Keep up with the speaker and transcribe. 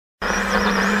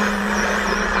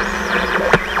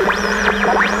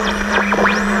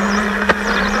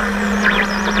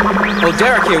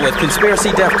Derek here with Conspiracy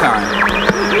DEFCON.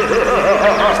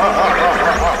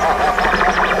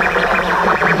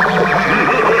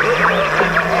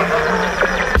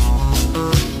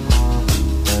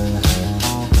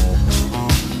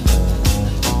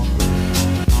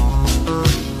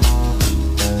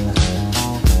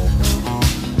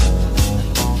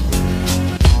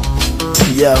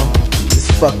 Yo,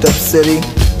 this fucked up city,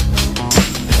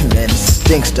 man, it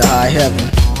stinks to high heaven.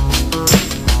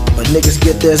 But niggas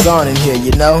get theirs on in here,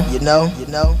 you know.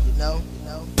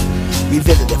 We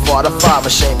visited for the father,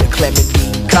 shaming, claiming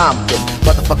being Compton.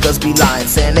 Motherfuckers be lying,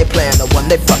 saying they playing the one,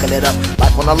 they fucking it up,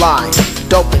 life on the line.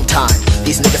 Dope in time,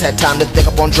 these niggas had time to think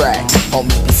up on drag.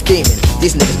 Homies be scheming,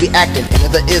 these niggas be acting into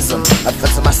the ism.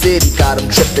 Effects of my city got them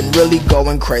tripping, really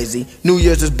going crazy. New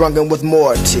Year's is brungin' with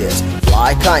more tears.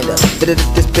 Fly kinda, did it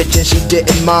at this bitch and she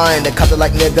didn't mind. It kinda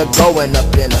like nigga going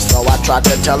up in her, so I tried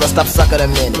to tell her stop sucking a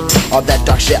minute. All that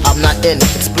dark shit, I'm not in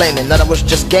it, explaining that I was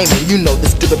just gaming. You know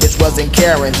this stupid bitch wasn't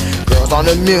caring. Girls on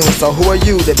immune, so who are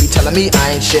you to be telling me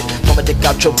I ain't shit? Mama dick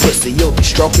out your pussy, you'll be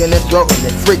stroking and throating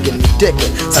and freaking me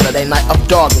dicking. Saturday night I'm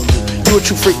dogging you. You a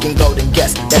true freaking golden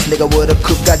guest. That nigga with a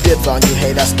coupe got dibs on you.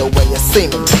 Hey, that's the way it's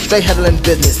seeming. Straight handling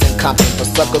business in Compton for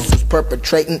suckers who's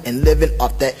perpetrating and living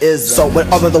off that ism. So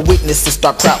when all of the weaknesses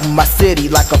start crowding my city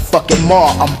like a fucking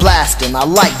mall, I'm blasting, I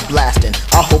like blasting.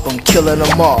 I hope I'm killing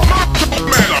them all.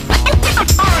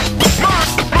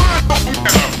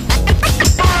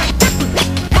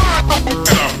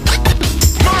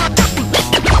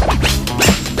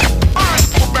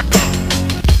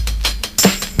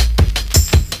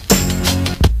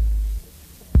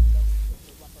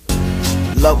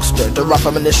 Loaster, derived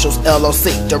from initials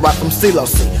LOC, derived from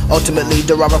CLOC, ultimately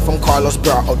derived from Carlos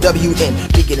Burr, OWN,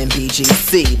 beginning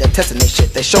BGC. They're testing this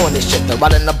shit, they're showing this shit, they're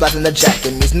riding up, blasting the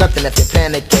jacket. Means nothing if you're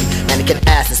panicking. Mannequin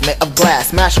ass is made of glass,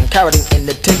 smashing, carroting in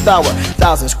the 10th hour.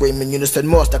 Thousands screaming unison,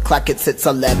 more, the clock hits its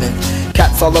 11th.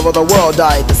 Cats all over the world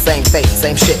died the same fate,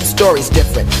 same shit, stories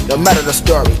different, no matter the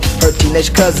story. Her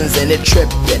teenage cousins in it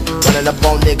tripping, running up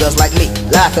on niggas like me,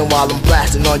 laughing while I'm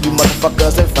blasting on you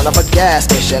motherfuckers in front of a gas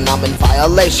station. I'm in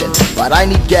violation, but I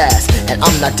need gas, and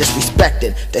I'm not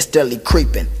disrespecting. They're steadily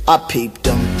creeping, I peeped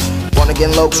them. Born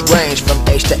again lokes range from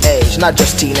age to age, not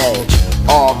just teenage,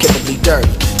 all capably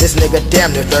dirty. This nigga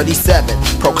damn near 37,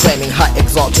 proclaiming high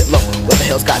exalted low. What the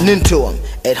hell's gotten into him?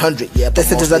 800, yeah, but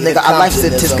this is a nigga a life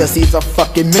sentence cause he's a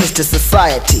fucking menace to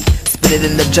society. Spit it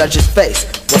in the judge's face,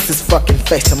 what's his fucking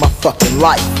face to my fucking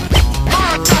life?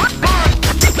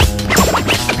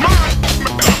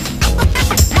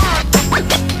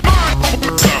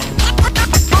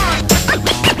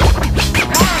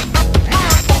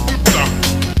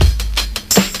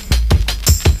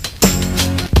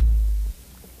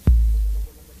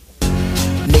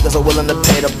 Niggas are willing to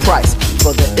pay the price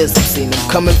for the ism. Seen them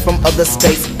coming from other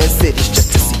states and cities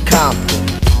just to see Compton.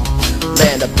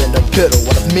 Land up in the piddle,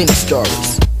 one of many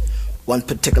stories. One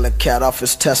particular cat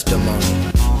offers testimony.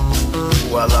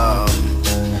 Well,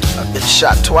 I've been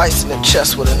shot twice in the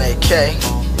chest with an AK.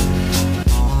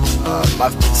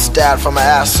 I've been stabbed from my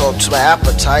asshole to my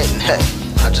appetite, and hey,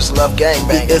 I just love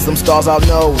gangbanging. The ism stalls out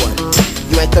no one.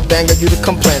 You ain't the banger, you the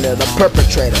complainer, the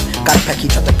perpetrator. Got a pack, he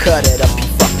tried to cut it up, he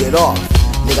fucked it off.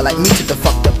 Nigga like me took the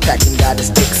fucked up pack and got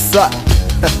his dick sucked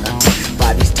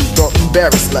by these deep-throating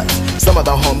berry sluts. Some of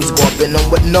the homies go up in them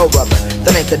with no rubber.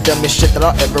 That ain't the dumbest shit that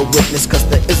I'll ever witness, cause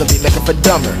the ism be making for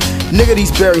dumber. Nigga,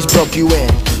 these berries broke you in.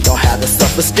 Don't have the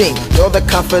self-esteem, nor the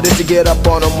confidence to get up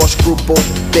on a more scrupled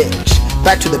bitch.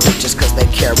 Back to the bitches cause they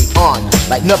carry on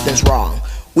like nothing's wrong.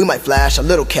 We might flash a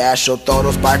little cash, or throw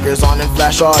those bikers on and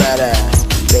flash all that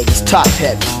ass. Baby's top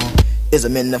heavy,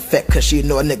 ism in effect cause she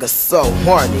know a nigga so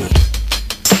horny.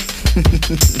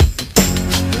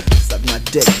 Suck my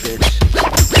dick, bitch.